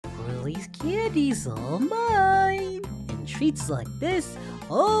Broly's candy's all mine. And treats like this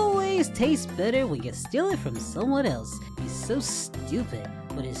always taste better when you steal it from someone else. He's so stupid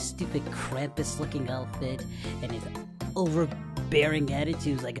with his stupid Krampus-looking outfit and his overbearing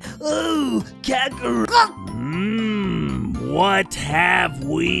attitudes like, "Oh, Kakarot!" What have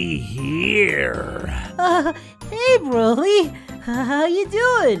we here? Hey, Broly! How you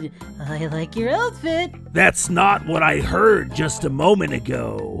doing? I like your outfit. That's not what I heard just a moment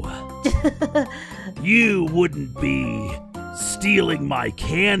ago. You wouldn't be stealing my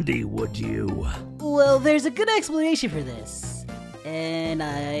candy, would you? Well, there's a good explanation for this. And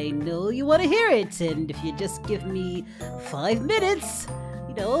I know you want to hear it, and if you just give me 5 minutes,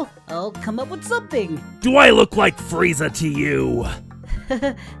 you know, I'll come up with something. Do I look like Frieza to you?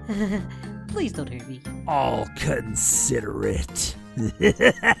 Please don't hurt me. I'll consider it.